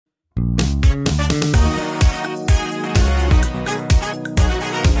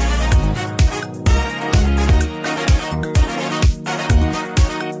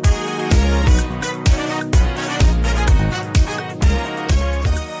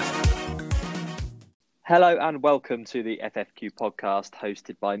Hello and welcome to the FFQ Podcast,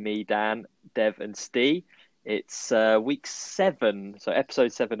 hosted by me, Dan, Dev, and Steve. It's week 7, so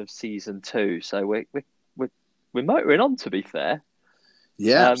episode 7 of season 2. So we're motoring on. To be fair,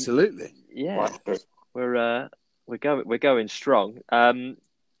 yeah, absolutely. Yeah, we're going strong. How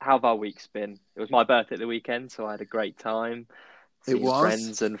have our weeks been? It was my birthday at the weekend, so I had a great time. Seeing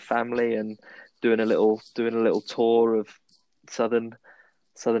friends and family, and doing a little tour of southern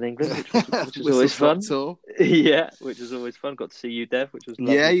England, which was always fun. Tour. Yeah, which was always fun. Got to see you, Dev, which was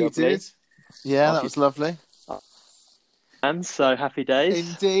lovely. Yeah, you did. Yeah, that was lovely. And so happy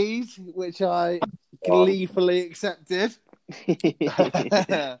days. Indeed, which I gleefully accepted.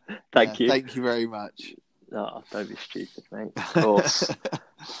 Thank you. Thank you very much. Oh, don't be stupid, mate. Of course.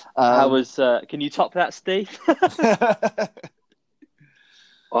 How was? Can you top that, Steve? I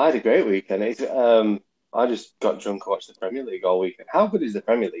had a great weekend. I just got drunk and watched the Premier League all weekend. How good is the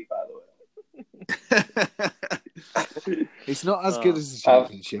Premier League, by the way? It's not as good as the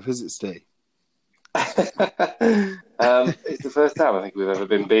Championship, is it, Steve? It's the first time I think we've ever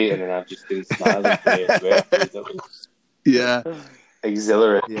been beaten, and I've just been smiling. Yeah.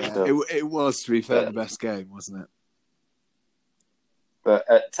 Exhilarating. Yeah. It was, to be fair, the best game, wasn't it? But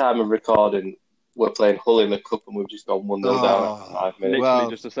at time of recording, we're playing Hull in the Cup, and we've just gone 1-0 down after 5 minutes. Literally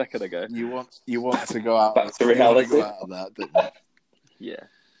just a second ago. You want to go out back to reality. Go out of that, don't you?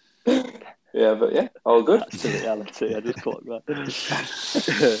 Yeah. Yeah, but yeah, all good. That's the reality. I just clocked that.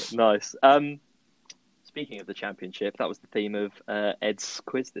 Nice. Speaking of the Championship, that was the theme of Ed's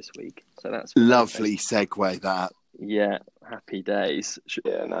quiz this week. So that's lovely segue. That. Yeah, happy days.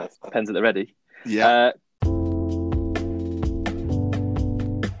 Yeah, nice. Pens at the ready. Yeah.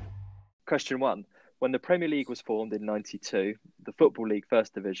 Question 1. When the Premier League was formed in 92, the Football League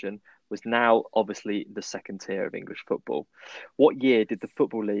First Division was now obviously the second tier of English football. What year did the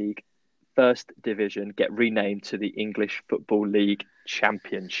Football League First Division get renamed to the English Football League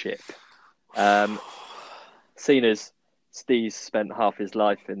Championship? Seeing as Steve's spent half his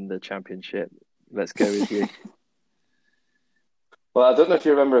life in the Championship, let's go with you. Well, I don't know if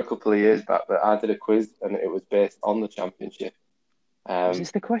you remember a couple of years back, but I did a quiz and it was based on the Championship. Is this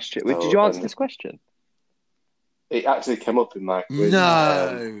the question? Did you answer this question? It actually came up in my quiz.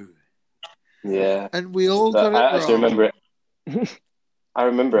 No. Yeah. And we all got it wrong. I actually remember it. I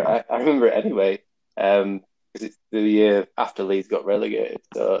remember it anyway. Because it's the year after Leeds got relegated.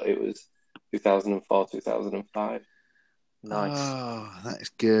 So it was 2004, 2005. Nice. Oh, that is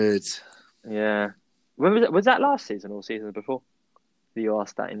good. Yeah. When was that? Was that last season or season before? That you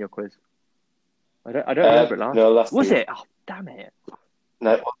asked that in your quiz? I don't remember it last. No, last was year. it? Oh, damn it!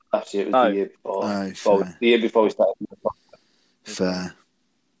 No, it wasn't last year. It was the year before. Oh, the year before we started. Fair.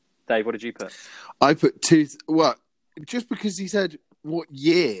 Dave, what did you put? I put well, just because he said what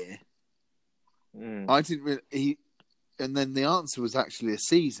year, I didn't really. And then the answer was actually a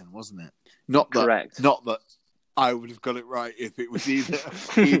season, wasn't it? Correct. Not that I would have got it right if it was either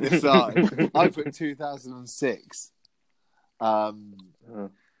side. I put 2006.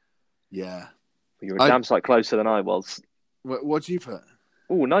 Yeah. You were a damn sight closer than I was. What do you put?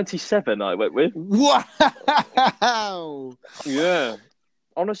 Oh, 97 I went with. Wow! Yeah.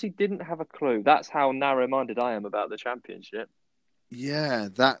 Honestly, didn't have a clue. That's how narrow-minded I am about the Championship. Yeah,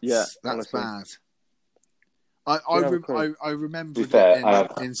 that's bad. I remember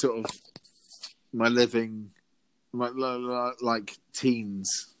in sort of my like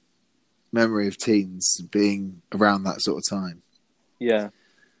teens, memory of teens being around that sort of time. Yeah.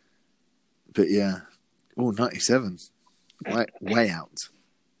 But yeah. Oh, 97. Way out.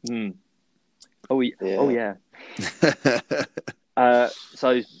 Mm. Oh, yeah.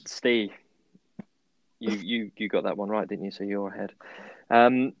 So, Steve, you got that one right, didn't you? So you're ahead.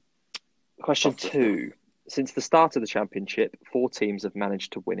 Question 2. Since the start of the Championship, 4 teams have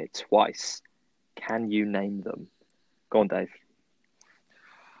managed to win it twice. Can you name them? Go on, Dave.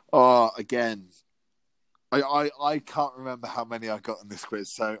 Oh, again. I can't remember how many I got in this quiz,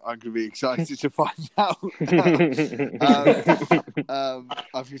 so I'm going to be excited to find out.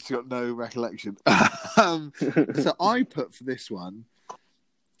 I've just got no recollection. So I put for this one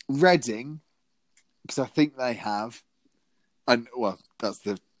Reading, because I think they have, and well, that's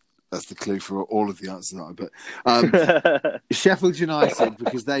the clue for all of the answers that I put. Sheffield United,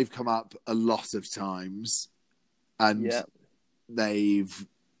 because they've come up a lot of times, and they've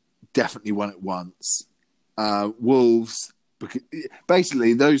definitely won it once. Wolves, because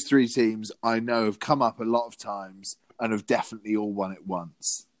basically those 3 teams I know have come up a lot of times and have definitely all won it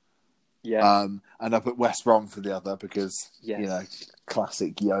once. Yeah. And I put West Brom for the other because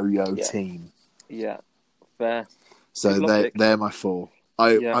classic yo-yo team. Yeah, fair. So they're my 4.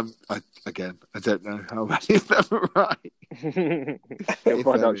 I don't know how many of them are right. You'll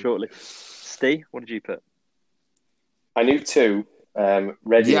find out shortly. Steve, what did you put? I knew 2,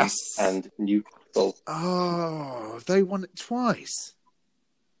 Reading Yes. and Newcastle. Oh, they won it twice.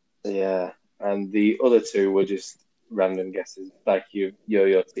 Yeah, and the other 2 were just random guesses, like your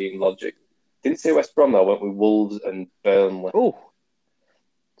team logic. Didn't say West Brom though. I went with Wolves and Burnley. Oh,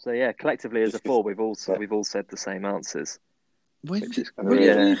 so yeah, collectively as a 4, we've all said the same answers. When did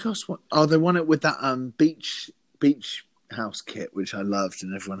Newcastle? Oh, they won it with that beach house kit, which I loved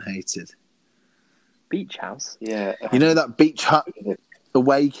and everyone hated. Beach house? Yeah. You know that beach hut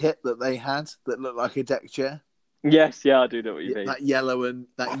away kit that they had that looked like a deck chair? Yes, yeah, I do know what you mean. That yellow and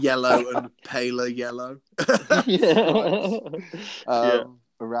paler yellow.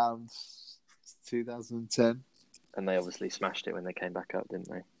 Around 2010. And they obviously smashed it when they came back up, didn't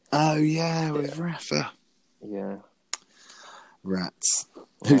they? Oh yeah, with Rafa. Yeah. Rats.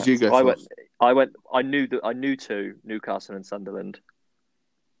 Who'd you go for? I knew 2, Newcastle and Sunderland.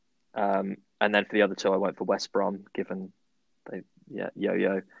 And then for the other 2, I went for West Brom, given they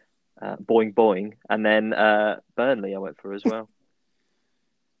yo-yo. Boing boing. And then Burnley I went for as well.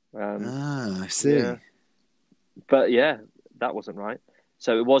 I see. Yeah. But yeah, that wasn't right.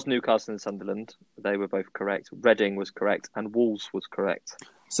 So it was Newcastle and Sunderland. They were both correct. Reading was correct and Wolves was correct.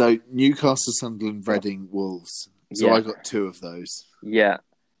 So Newcastle, Sunderland, Reading, Wolves. So yeah. I got 2 of those. Yeah.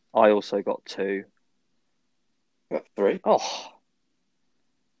 I also got 2. Got 3. Oh.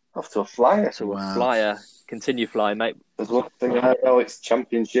 Off to a flyer. So a flyer. Continue flying, mate. There's one thing I know, it's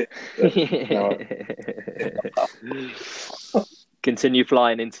championship. Continue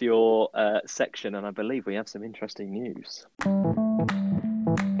flying into your section, and I believe we have some interesting news.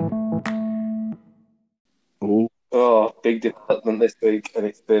 Oh, big development this week, and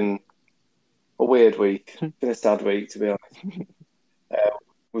it's been a weird week. It's been a sad week, to be honest.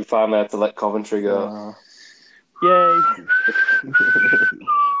 We finally had to let Coventry go. Yay!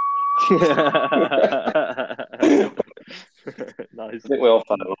 Nice. I think we all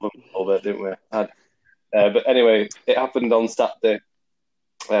fell in love with them a little bit, didn't we? But anyway, it happened on Saturday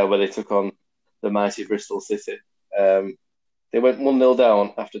where they took on the mighty Bristol City. They went 1-0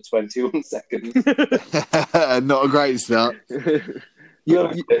 down after 21 seconds. Not a great start.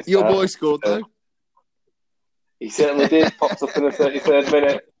 Your boy scored, though. He certainly did. Popped up in the 33rd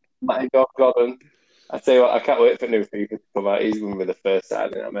minute. Matty Godden. I tell you what, I can't wait for new people to come out. He's going to be the first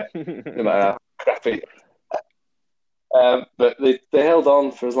signing, no matter how crappy. But they held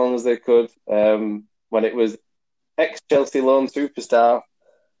on for as long as they could. When it was ex-Chelsea loan superstar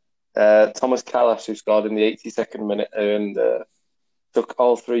Thomas Kalas, who scored in the 82nd minute and took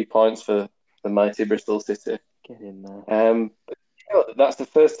all 3 points for the mighty Bristol City. Get in there. That's the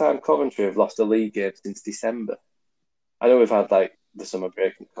first time Coventry have lost a league game since December. I know we've had like the summer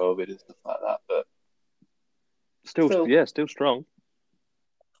break and COVID and stuff like that, but still strong.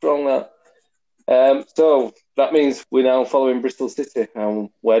 Strong that. So that means we're now following Bristol City. And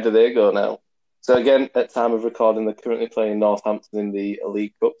where do they go now? So again, at time of recording, they're currently playing Northampton in the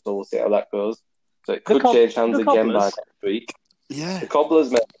League Cup, so we'll see how that goes. So it could change hands again by next week. Yeah. The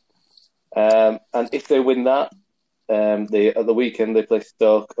Cobblers, mate. And if they win that, at the weekend they play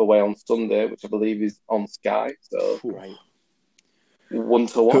Stoke away on Sunday, which I believe is on Sky. So right.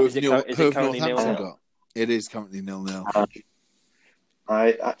 1-1. Is it currently 0-0? It is currently 0-0.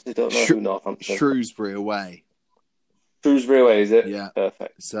 I actually don't know who Northampton. Shrewsbury away. Shrewsbury away, is it? Yeah.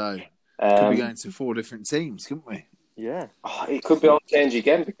 Perfect. So could be going to 4 different teams, couldn't we? Yeah. It could be on change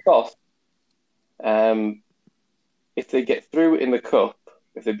again because if they get through in the Cup,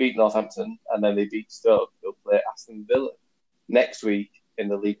 if they beat Northampton and then they beat Stoke, they'll play Aston Villa next week in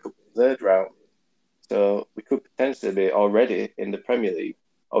the League Cup 3rd round. So we could potentially be already in the Premier League,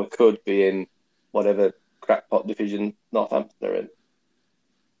 or we could be in whatever crackpot division Northampton are in.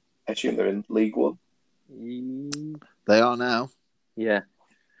 I assume they're in League One. They are now. Yeah.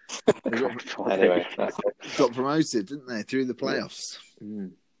 Anyway, got promoted, didn't they, through the playoffs?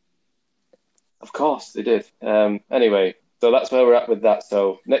 Mm. Of course, they did. Anyway, so that's where we're at with that.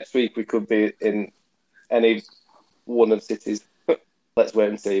 So next week we could be in any one of cities. Let's wait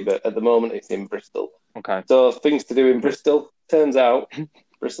and see. But at the moment, it's in Bristol. Okay. So things to do in Bristol. Turns out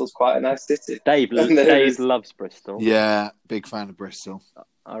Bristol's quite a nice city. Dave loves Bristol. Yeah, big fan of Bristol.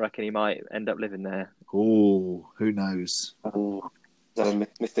 I reckon he might end up living there. Oh, who knows? Oh, is that a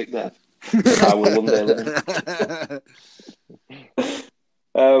mystic death? I will one day live.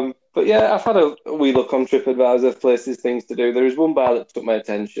 But yeah, I've had a wee look on TripAdvisor of places, things to do. There is one bar that took my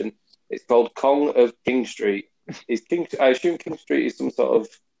attention. It's called Kong of King Street. I assume King Street is some sort of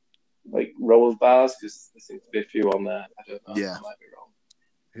like row of bars because there seems to be a few on there. I don't know. Yeah. I might be wrong.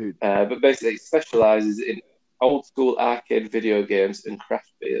 Who? But basically, it specialises in old school arcade video games and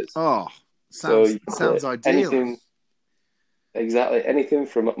craft beers. Oh, sounds ideal. Anything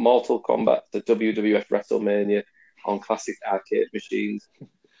from Mortal Kombat to WWF WrestleMania on classic arcade machines.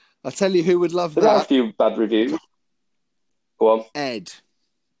 I'll tell you who would love there that. There are a few bad reviews. Go on. Ed.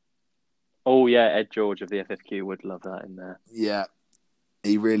 Oh, yeah, Ed George of the FFQ would love that in there. Yeah,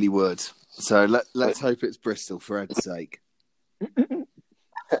 he really would. So let's hope it's Bristol for Ed's sake.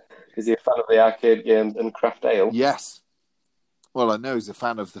 Is he a fan of the arcade games and craft ale? Yes. Well, I know he's a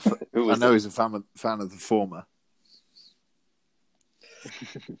fan of the. He's a fan of the former.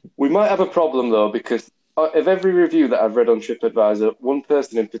 We might have a problem though, because of every review that I've read on TripAdvisor, one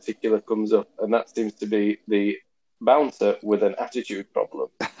person in particular comes up, and that seems to be the bouncer with an attitude problem.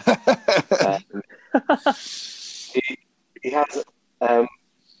 He has an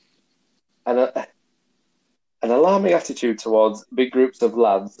alarming attitude towards big groups of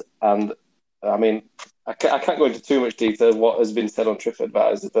lads, and I mean, I can't go into too much detail of what has been said on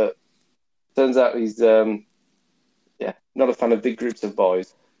TripAdvisor, but it turns out he's not a fan of big groups of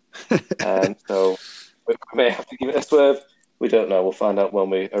boys. So we may have to give it a swerve. We don't know. We'll find out when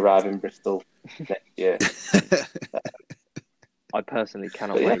we arrive in Bristol next year. I personally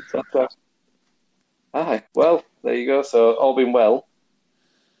cannot wait. Aye, well, there you go. So all being well,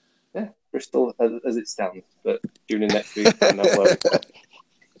 yeah, Bristol as it stands. But tune in next week to find out where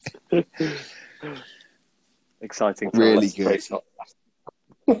we've got. Exciting. Really good.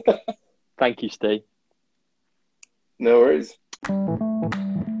 Thank you, Steve. No worries.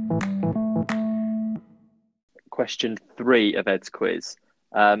 Question 3 of Ed's quiz.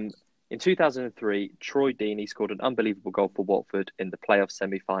 In 2003, Troy Deeney scored an unbelievable goal for Watford in the playoff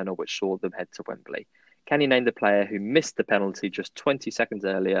semi-final, which saw them head to Wembley. Can you name the player who missed the penalty just 20 seconds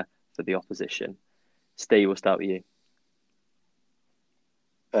earlier for the opposition? Steve, we'll start with you.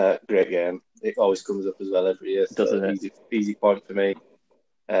 Great game. It always comes up as well every year. So doesn't it? Easy point for me.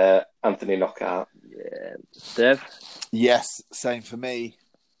 Anthony Knockout. Yeah. Dev? Yes, same for me.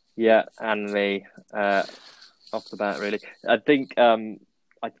 Yeah, and me. Off the bat, really. I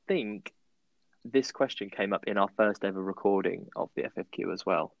think this question came up in our first ever recording of the FFQ as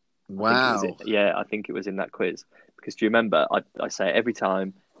well. Wow. I think it was in that quiz. Because do you remember, I say it every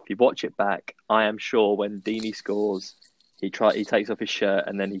time, if you watch it back, I am sure when Deeney scores, he takes off his shirt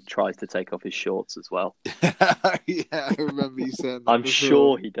and then he tries to take off his shorts as well. Yeah, I remember you saying that. I'm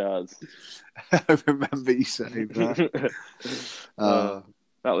sure he does. I remember you saying that.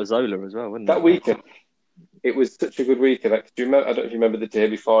 That was Zola as well, wasn't it? That weekend, it was such a good weekend. Do you remember? I don't know if you remember the day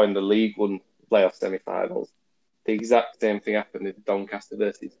before in the League One playoff semi-finals. The exact same thing happened in Doncaster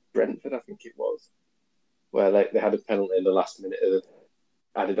versus Brentford, I think it was, where they had a penalty in the last minute of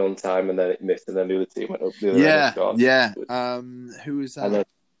added on time, and then it missed, and then the other team went up the other end and scored. Yeah. Who was that?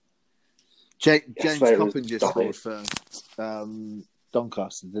 James Coppinger scored for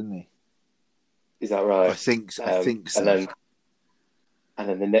Doncaster, didn't he? Is that right? I think so. And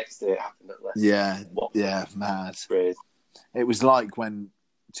then the next day it happened at Leicester. Yeah, mad. Crazy. It was like when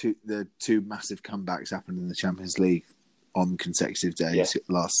the two massive comebacks happened in the Champions League on consecutive days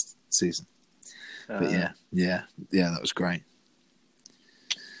last season. But yeah, that was great.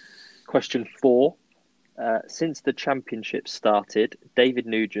 Question 4. Since the championship started, David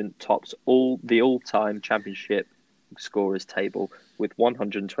Nugent tops the all-time championship scorers table with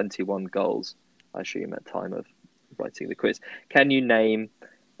 121 goals. I assume at time of writing the quiz. Can you name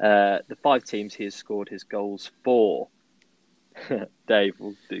the 5 teams he has scored his goals for? Dave,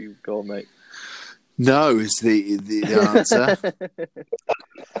 go on, mate. No is the answer.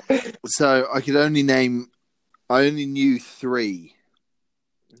 So I only knew 3.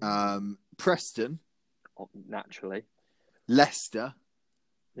 Preston, naturally, Leicester,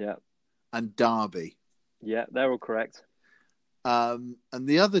 and Derby. Yeah, they're all correct. And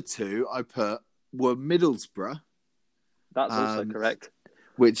the other 2 I put were Middlesbrough. That's also correct.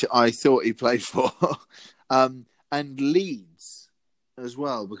 Which I thought he played for. And Leeds as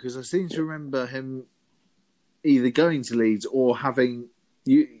well, because I seem to remember him either going to Leeds or having...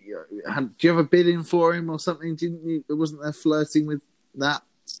 do you have a bid in for him or something? Wasn't there flirting with that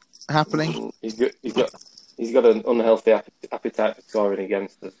happening? He's got an unhealthy appetite for scoring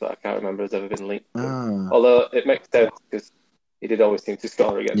against us that I can't remember has ever been linked. Although it makes sense because he did always seem to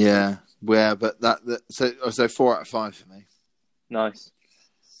score against us. Yeah, but so 4 out of 5 for me. Nice.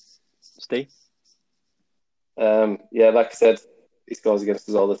 Steve? Like I said, he scores against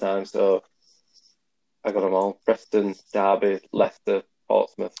us all the time, so I got them all. Preston, Derby, Leicester,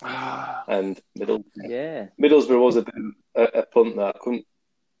 Portsmouth, and Middlesbrough. Yeah. Middlesbrough was a punt that I couldn't...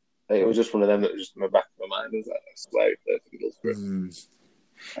 It was just one of them that was just in the back of my mind. I was like, I swear it was Middlesbrough.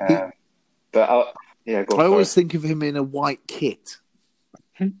 But I always think of him in a white kit.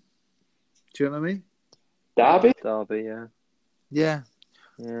 Do you know what I mean? Derby, yeah. Yeah.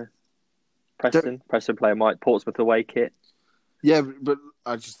 Yeah. Preston playing white Portsmouth away kit. Yeah, but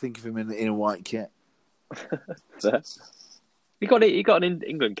I just think of him in a white kit. Fair. He got an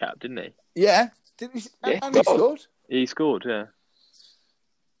England cap, didn't he? Yeah, didn't he? Yeah, and he scored. He scored, yeah.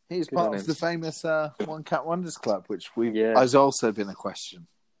 He's Good part on of him. the famous One Cat Wonders Club, which Yeah. has also been a question.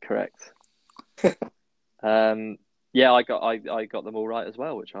 Correct. Yeah, I got them all right as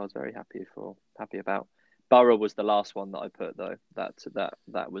well, which I was very happy about. Borough was the last one that I put though.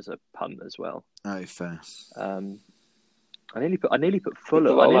 That was a punt as well. Oh, fair. I nearly put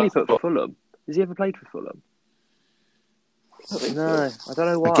Fulham. Has he ever played for Fulham? No, I don't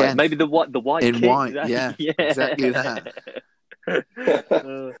know why. Again, maybe the white in kit. white, yeah, exactly that.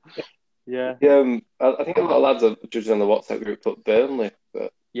 Yeah. I think a lot of lads are judging on the WhatsApp group put Burnley,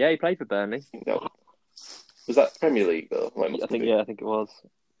 but Yeah, he played for Burnley. Was that Premier League though? I think it was.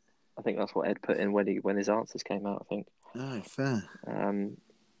 I think that's what Ed put in when his answers came out. I think. Oh, fair.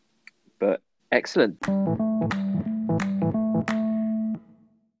 But excellent.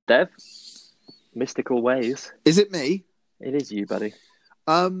 Dev, mystical ways. Is it me? It is you, buddy.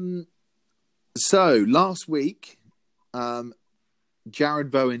 So last week,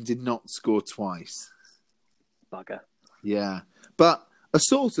 Jared Bowen did not score twice. Bugger. Yeah, but a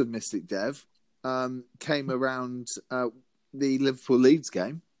sort of mystic Dev came around the Liverpool Leeds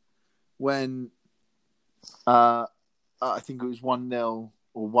game when I think it was 1-0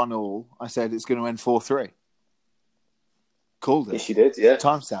 or 1-1. I said it's going to end 4-3. Called it. Yes, you did. Yeah,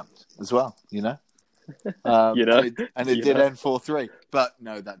 Timestamped as well. You know. You know, and it did end 4-3. But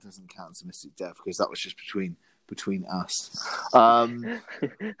no, that doesn't count as a mystic Dev because that was just between us.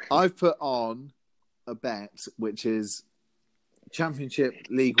 I've put on a bet which is Championship,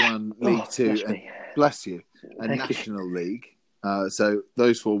 League One, League Two, and bless you, and National League. So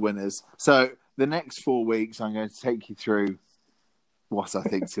those 4 winners. So the next 4 weeks, I'm going to take you through what I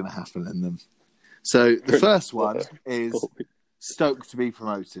think is going to happen in them. So the first one is Stoke to be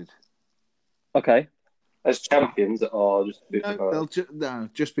promoted. Okay. As champions or just to be promoted? No,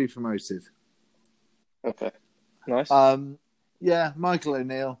 just be promoted. Okay. Nice. Yeah, Michael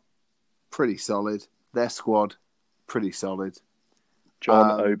O'Neill, pretty solid. Their squad, pretty solid.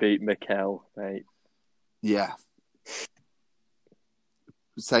 John Obi Mikel, mate. Yeah.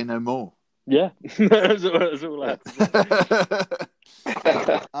 Say no more. Yeah. That's all I have to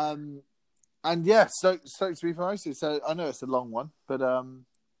say. And yeah, Stoke to be promoted. So I know it's a long one, but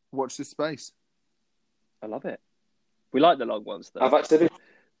watch this space. I love it. We like the long ones, though. I've actually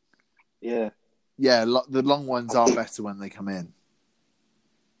Yeah. Yeah, the long ones are better when they come in.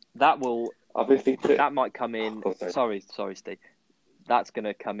 That will... I've been thinking... That might come in... Sorry, Steve. That's going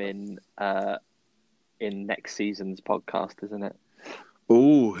to come in next season's podcast, isn't it?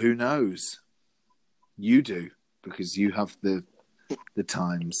 Oh, who knows? You do, because you have the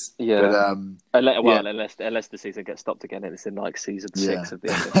times. Yeah. But, unless the season gets stopped again and it's in like season 6 of the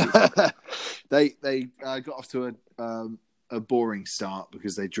FFQ. They got off to a boring start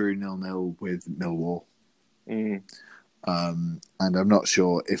because they drew 0-0 with Millwall. Mm. And I'm not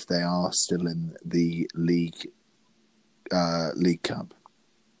sure if they are still in the League Cup.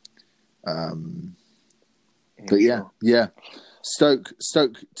 But yeah. Stoke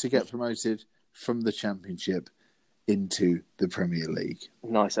to get promoted from the Championship into the Premier League.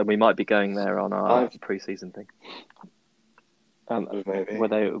 Nice, and we might be going there on our pre-season thing. Maybe. Were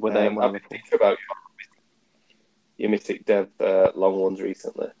they in one? I've been thinking about your Mystic Dev long ones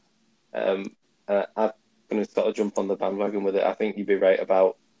recently. I'm going to sort of jump on the bandwagon with it. I think you'd be right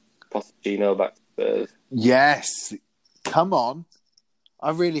about Pochettino back to Spurs. Yes, come on.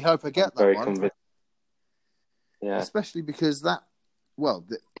 I really hope I get that one. Convinced. Yeah, especially because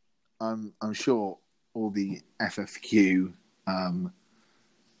I'm sure all the FFQ,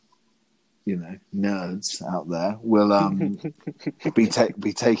 nerds out there will be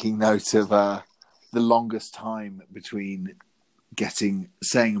taking note of the longest time between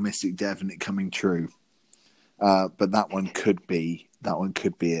saying a Mystic Dev and it coming true. But that one could be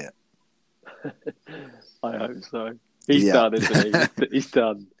it. I hope so. He's done, isn't he? He's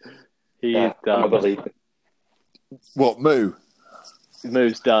done. He is done. I believe it. What, Moo?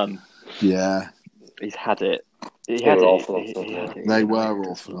 Moo's done. Yeah. He's had it. They were awful on Sunday. They were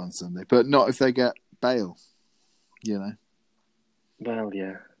awful on Sunday. But not if they get Bale, Well,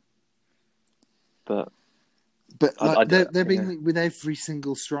 yeah. But like, they're being linked with every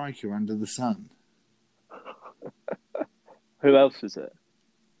single striker under the sun. Who else is it?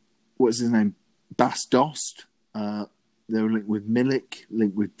 What's his name? Bas Dost. They were linked with Milik,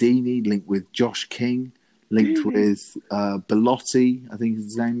 linked with Deeney, linked with Josh King, linked with Belotti, I think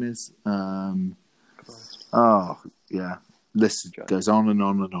his name is. List goes on and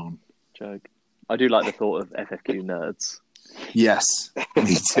on and on. Joke. I do like the thought of FFQ Nerds. Yes,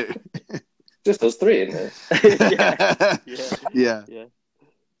 me too. Just us three in there. Yeah.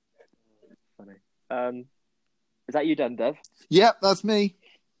 Funny. Is that you done, Dev? Yep, that's me.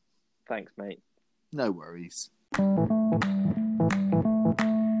 Thanks, mate. No worries.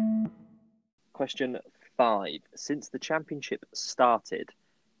 Question 5. Since the championship started,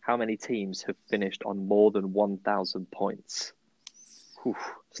 how many teams have finished on more than 1,000 points?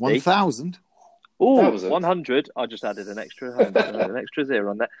 1,000? Oh, 100. I just added an extra 0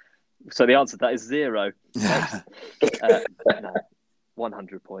 on there. So the answer to that is 0. No,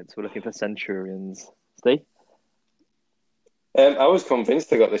 100 points. We're looking for Centurions. Steve? I was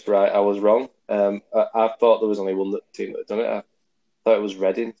convinced I got this right. I was wrong. I thought there was only one team that had done it. I thought it was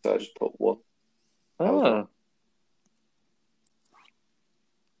Reading, so I just put 1. Oh.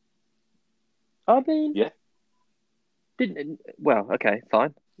 I mean, yeah. Well, okay,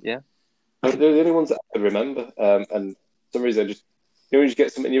 fine. Yeah. They're the only ones that I could remember. And for some reason, when you just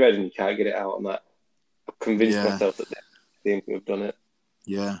get something in your head and you can't get it out, I've convinced myself that the team have done it.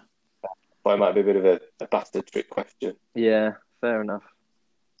 Yeah. But it might be a bit of a bastard trick question. Yeah, fair enough.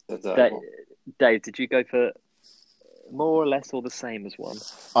 Dave, did you go for more or less or the same as 1?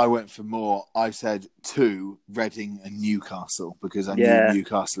 I went for more. I said 2, Reading and Newcastle, because I knew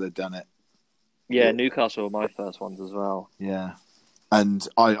Newcastle had done it. Yeah, Newcastle were my first ones as well. Yeah. And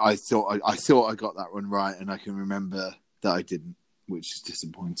I thought I got that one right, and I can remember that I didn't, which is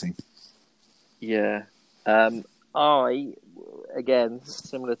disappointing. Yeah. I, again,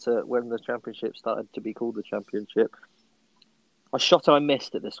 similar to when the championship started to be called the championship, I shot and I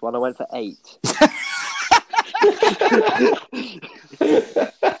missed at this one. I went for 8.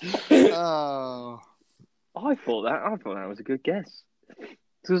 Oh. I thought that was a good guess.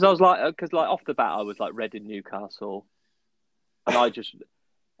 Because I was like, off the bat, I was like Reading, Newcastle, and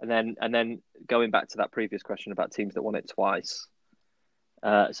then going back to that previous question about teams that won it twice.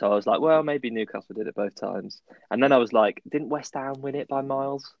 So I was like, well, maybe Newcastle did it both times, and then I was like, didn't West Ham win it by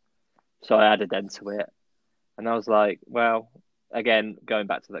miles? So I added them to it, and I was like, well, again, going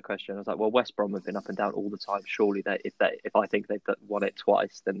back to that question, I was like, well, West Brom have been up and down all the time. Surely if I think they've won it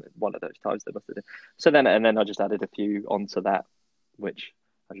twice, then one of those times they must have done. So then I just added a few onto that, which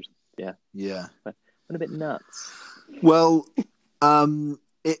I just went a bit nuts. Well,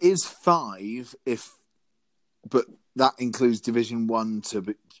 it is 5 but that includes Division 1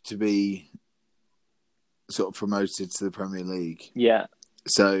 to be sort of promoted to the Premier League. Yeah.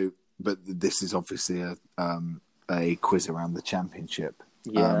 So, but this is obviously a quiz around the Championship.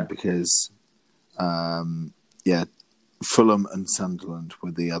 Yeah. Because, Fulham and Sunderland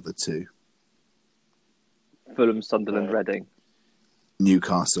were the other 2. Fulham, Sunderland, Reading.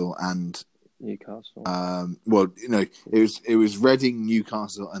 Newcastle. It was Reading,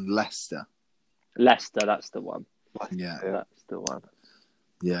 Newcastle, and Leicester. Leicester, that's the one. Yeah, that's the one.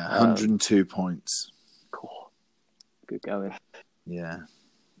 Yeah, 102 points. Cool. Good going. Yeah,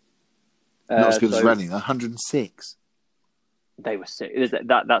 not as good as Reading. 106. They were sick.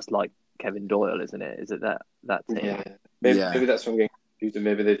 That's like Kevin Doyle, isn't it? Is it that team? Yeah. Maybe that's from getting confused.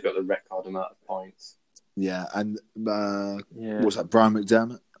 Maybe they've got the record amount of points. Yeah, and what's that? Brian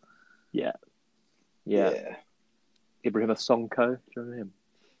McDermott. Yeah. Ibrahim Sonko. Do you remember him?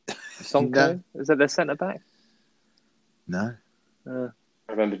 Sonko? No. Is that their centre back? No. I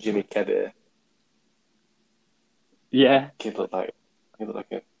remember Jimmy Kebir. Yeah. He looked like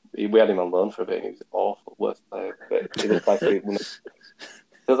we had him on loan for a bit. And he was awful, worst player. But he looked like he was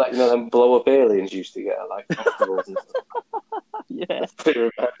like them blow up aliens used to get at like festivals and stuff. Yeah. That's pretty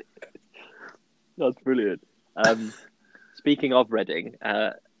romantic. That's brilliant. Speaking of Reading,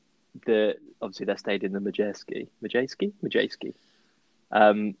 obviously they stayed in the Majeski.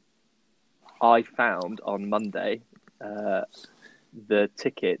 I found on Monday the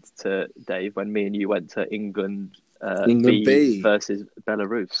ticket to Dave when me and you went to England B versus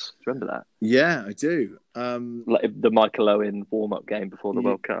Belarus. Do you remember that? Yeah, I do. Like the Michael Owen warm-up game before the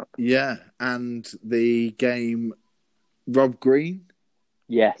World Cup. Yeah, and the game Rob Green.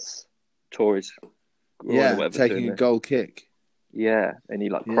 Yes, Tories. Yeah, taking a goal kick. Yeah, and he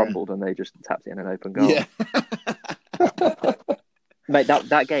crumbled and they just tapped it in an open goal. Yeah. Mate,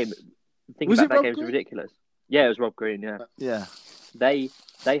 that game, Was about that Rob game was ridiculous. Yeah, it was Rob Green, yeah. Yeah. They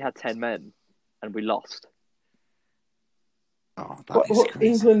had 10 men and we lost. Oh, that is crazy.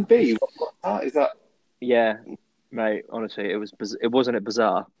 England B? What is that? Yeah, mate, honestly, it wasn't it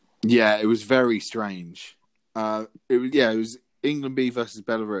bizarre? Yeah, it was very strange. It was England B versus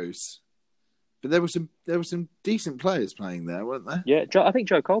Belarus. But there were some decent players playing there, weren't there? Yeah, I think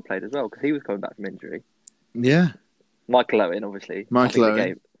Joe Cole played as well because he was coming back from injury. Yeah, Michael Owen, obviously. Michael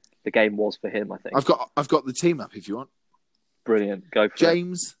Owen. The game was for him, I think. I've got the team up if you want. Brilliant, go for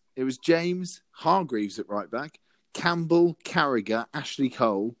James. It was James Hargreaves at right back, Campbell, Carragher, Ashley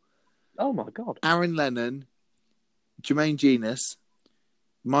Cole. Oh my God! Aaron Lennon, Jermaine Genius,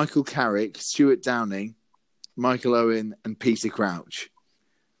 Michael Carrick, Stuart Downing, Michael Owen, and Peter Crouch.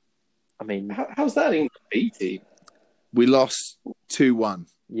 I mean, how's that in B team? We lost 2-1.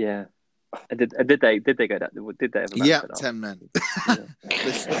 Yeah. And did they go down? Did they have a match? Yeah, 10 men.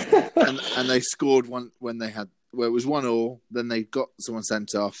 and they scored one when they had. Well, it was 1-1. Then they got someone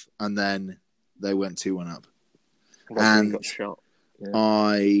sent off, and then they went 2-1 up. And got shot. Yeah.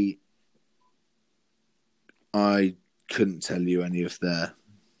 I couldn't tell you any of their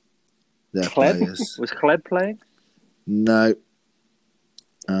players. Was Kleb playing? No.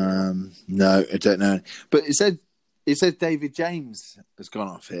 No, I don't know. But it said David James has gone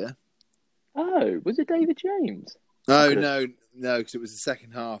off here. Oh, was it David James? No, because it was the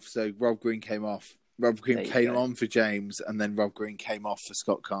second half. So Rob Green came off. Rob Green came on for James, and then Rob Green came off for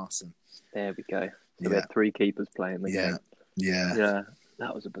Scott Carson. There we go. So we had 3 keepers playing the game. Yeah.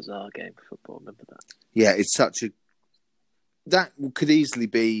 That was a bizarre game for football. Remember that? Yeah, it's such a. That could easily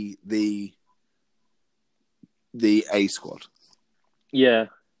be the A squad. Yeah.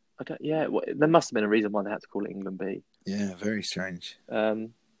 There must have been a reason why they had to call it England B. Yeah, very strange.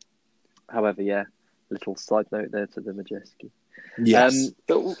 However, little side note there to the Majeski. Yes.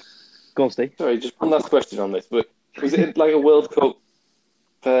 Go on, Steve. Sorry, just one last question on this. But was it like a World Cup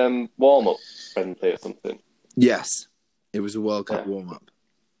warm-up friendly or something? Yes, it was a World Cup warm-up.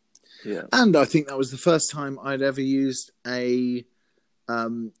 Yeah. And I think that was the first time I'd ever used a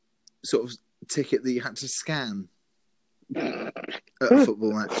sort of ticket that you had to scan at a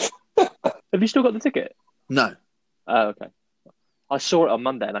football match. Have you still got the ticket? No. Oh, okay. I saw it on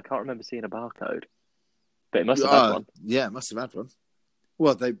Monday and I can't remember seeing a barcode. But it must have had one. Yeah, it must have had one.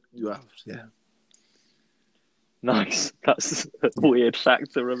 Well, yeah. Nice. That's a weird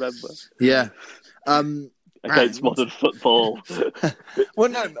fact to remember. Yeah. Against modern football. Well,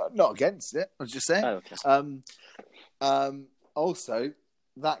 no, not against it. I was just saying. Oh, okay. Also,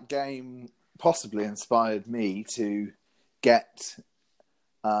 that game possibly inspired me to get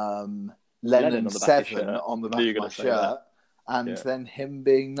Lennon 7 on the back of my shirt, and then him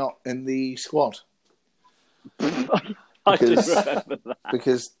being not in the squad. I just remember that.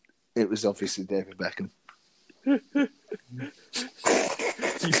 Because it was obviously David Beckham. You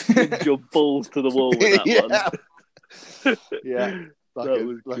pinned your balls to the wall with that one. Yeah, like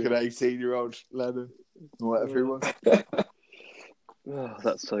an 18-year-old Lennon, or whatever he was. Oh,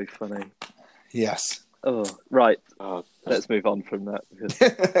 that's so funny. Yes. Oh, right. Let's move on from that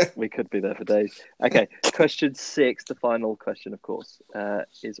because we could be there for days. Okay, question 6, the final question, of course,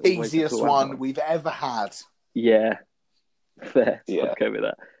 is easiest one we've ever had. Yeah, fair. Yeah, I'll go with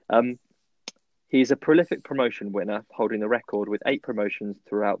that. He's a prolific promotion winner, holding the record with 8 promotions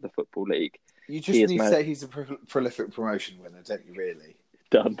throughout the Football League. You just need to say he's a prolific promotion winner, don't you, really?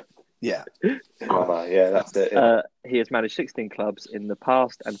 Done. Yeah. Yeah, that's it. Yeah. He has managed 16 clubs in the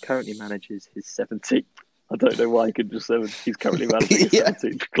past and currently manages his 17th. I don't know why he could just say he's currently managing his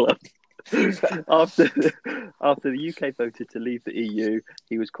 17th club. After the UK voted to leave the EU,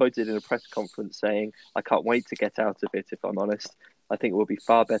 he was quoted in a press conference saying, "I can't wait to get out of it, if I'm honest. I think we'll be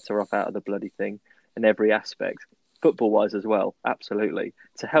far better off out of the bloody thing in every aspect, football-wise as well, absolutely.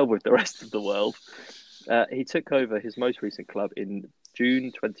 To hell with the rest of the world." He took over his most recent club in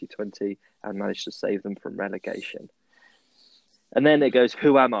June 2020 and managed to save them from relegation. And then it goes,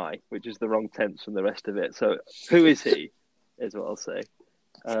 "Who am I?" which is the wrong tense from the rest of it. So, who is he, is what I'll say.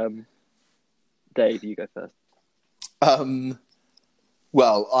 Dave, you go first.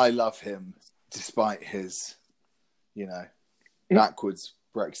 Well, I love him despite his, backwards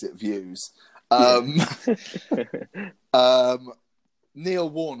Brexit views. Neil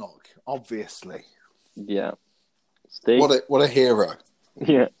Warnock, obviously. Yeah. Steve? What a hero.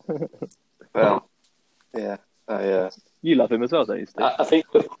 Yeah. Well, yeah. You love him as well, don't you, Steve? I think...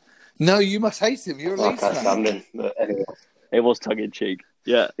 No, you must hate him. You're a Leeds fan. I can't stand him, but anyway. It was tongue-in-cheek.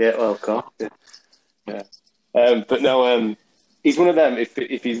 Yeah. Yeah, well, of course. Yeah. But no, he's one of them. If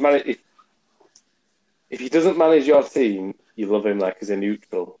he doesn't manage your team, you love him like as a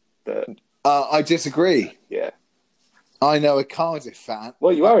neutral. But I disagree. Yeah. I know a Cardiff fan.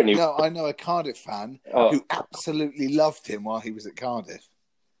 Well, you are a neutral. No, I know a Cardiff fan who absolutely loved him while he was at Cardiff.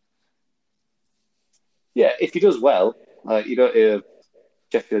 Yeah, if he does well, you don't hear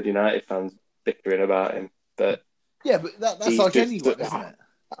Sheffield United fans bickering about him. But that's like anyone, isn't it?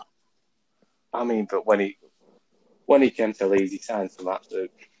 I mean, but when he came to Leeds, he signed some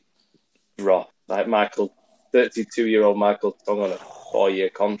absolute dross. Like 32-year-old Michael Tongue on a 4-year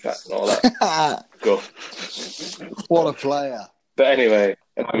contract and all that. Go. What a player. But anyway,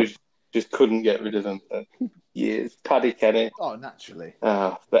 and I just couldn't get rid of him for years. Paddy Kenny. Oh, naturally.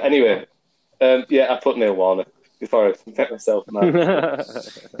 But anyway, I put Neil Warnock before I met myself.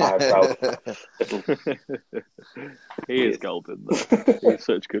 He is golden, though. He's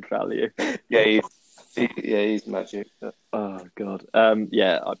such good value. He's magic. Oh, God. I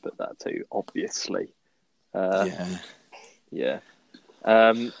put that too, obviously.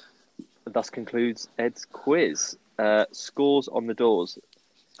 Thus concludes Ed's quiz. Scores on the doors.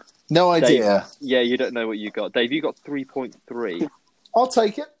 No idea. Dave, you don't know what you got. Dave, you got 3.3. I'll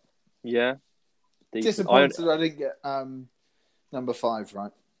take it. Yeah. Disappointed I didn't get number 5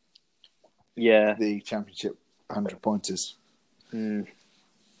 right. Yeah. The championship 100 pointers.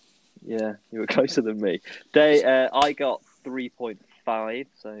 Yeah, you were closer than me. I got 3.5.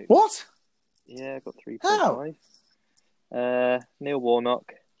 So what? Yeah, I got 3.5. How? Neil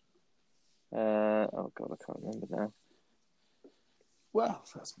Warnock. Oh God, I can't remember now. Well,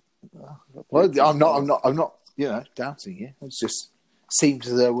 I'm not, doubting you. It just seemed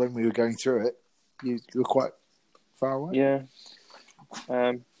as though when we were going through it, you were quite far away. Yeah.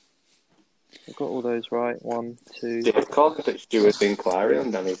 I got all those right. 1, 2. Did you call it Stuart's inquiry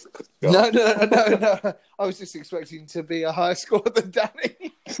on Danny's? No. I was just expecting to be a higher score than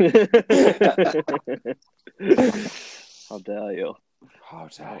Danny. How dare you? How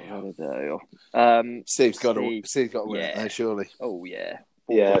dare you? Steve's got to win it there, surely. Oh, yeah.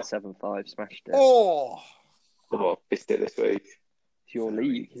 4.75, smashed it. Oh! Missed it this week. It's your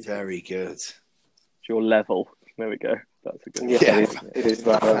league. Very good. It's your level. There we go. That's a good one. Yeah, it is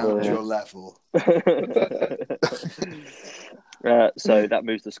my level. Your level. So that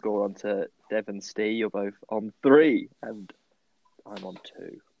moves the score on to Dev and Steve. You're both on 3, and I'm on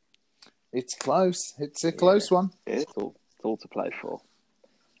 2. It's close. It's a close one. It's all to play for.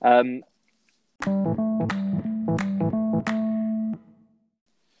 Do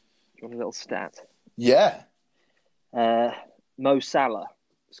you want a little stat? Yeah. Mo Salah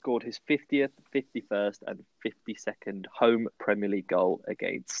scored his 50th, 51st and 52nd home Premier League goal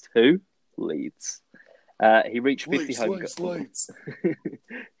against who? Leeds. He reached 50 home goals.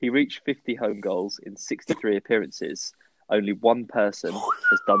 He reached 50 home goals in 63 appearances. Only one person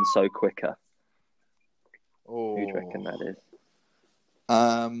has done so quicker. Who do you reckon that is?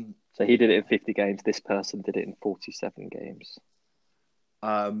 So he did it in 50 games. This person did it in 47 games.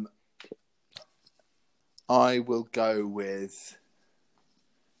 I will go with...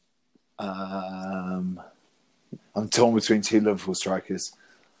 I'm torn between 2 Liverpool strikers,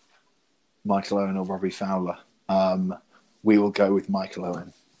 Michael Owen or Robbie Fowler. We will go with Michael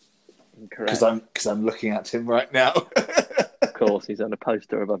Owen. Correct. Because I'm looking at him right now. Of course, he's on a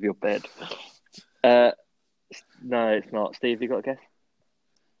poster above your bed. No, it's not. Steve, you got a guess?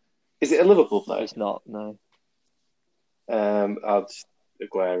 Is it a Liverpool player? It's not, no. I'll just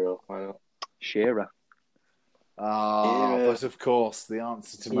Aguero, why not? Shearer. But of course, the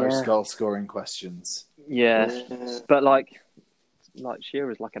answer to most goal-scoring questions. Yeah, but like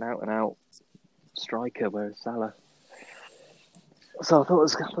Shearer's like an out-and-out striker, whereas Salah. So I thought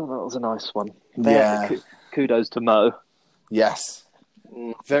that was a nice one. Yeah. Kudos to Mo. Yes.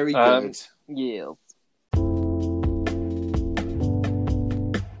 Very good. Yeah.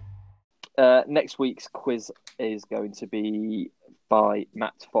 Next week's quiz is going to be by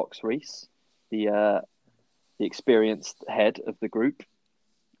Matt Fox-Rees, the experienced head of the group.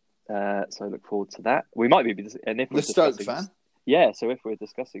 So I look forward to that. We might be, and if we're Stoke fan. Yeah, so if we're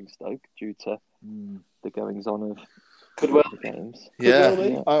discussing Stoke due to the goings on of the games,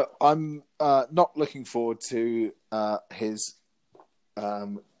 I'm not looking forward to his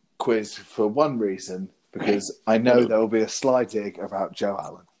quiz for one reason, because I know there will be a sly dig about Joe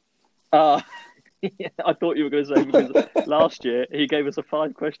Allen. Yeah, I thought you were going to say because last year he gave us a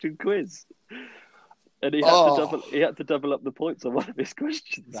 5-question quiz. And he had to double up the points on one of his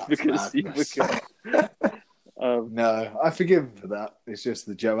questions. That's because madness. you were No, I forgive him for that. It's just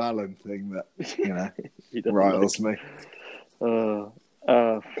the Joe Allen thing that, riles me.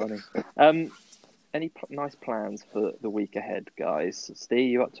 Funny. Any nice plans for the week ahead, guys?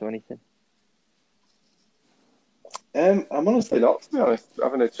 Steve, you up to anything? I'm honestly not, to be honest.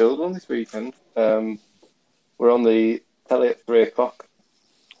 Having a chilled one this weekend. We're on the telly at 3:00.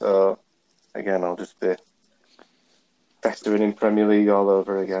 So, again, I'll just be festering in Premier League all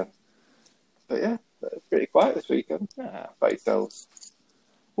over again. But yeah, pretty quiet this weekend. By yourselves.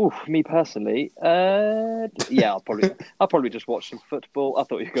 Me personally, yeah, I'll probably just watch some football. I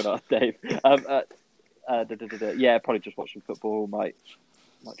thought you were going to ask Dave. Yeah, probably just watch some football. Might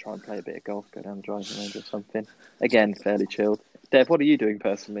try and play a bit of golf, go down the driving range or something. Again, fairly chilled. Dev, what are you doing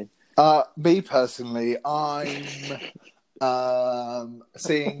personally? Me personally, I'm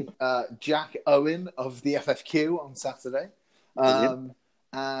seeing Jack Owen of the FFQ on Saturday. And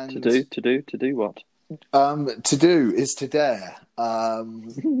To do what? To do is to dare.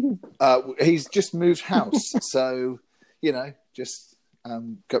 He's just moved house, so just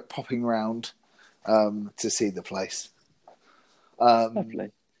go popping round to see the place.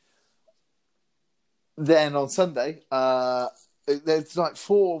 Lovely. Then on Sunday, there's like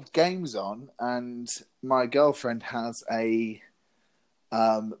 4 games on, and my girlfriend has a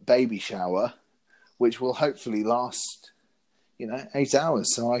baby shower, which will hopefully last 8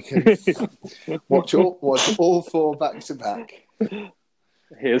 hours, so I can watch all 4 back to back.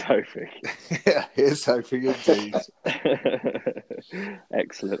 Here's hoping. Yeah, here's hoping indeed.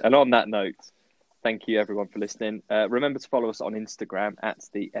 Excellent. And on that note, thank you everyone for listening. Remember to follow us on Instagram at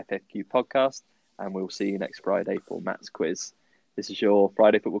the FFQ Podcast, and we'll see you next Friday for Matt's quiz. This is your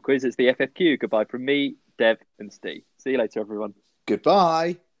Friday football quiz. It's the FFQ. Goodbye from me, Dev, and Steve. See you later, everyone.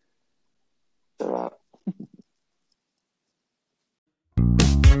 Goodbye. All right.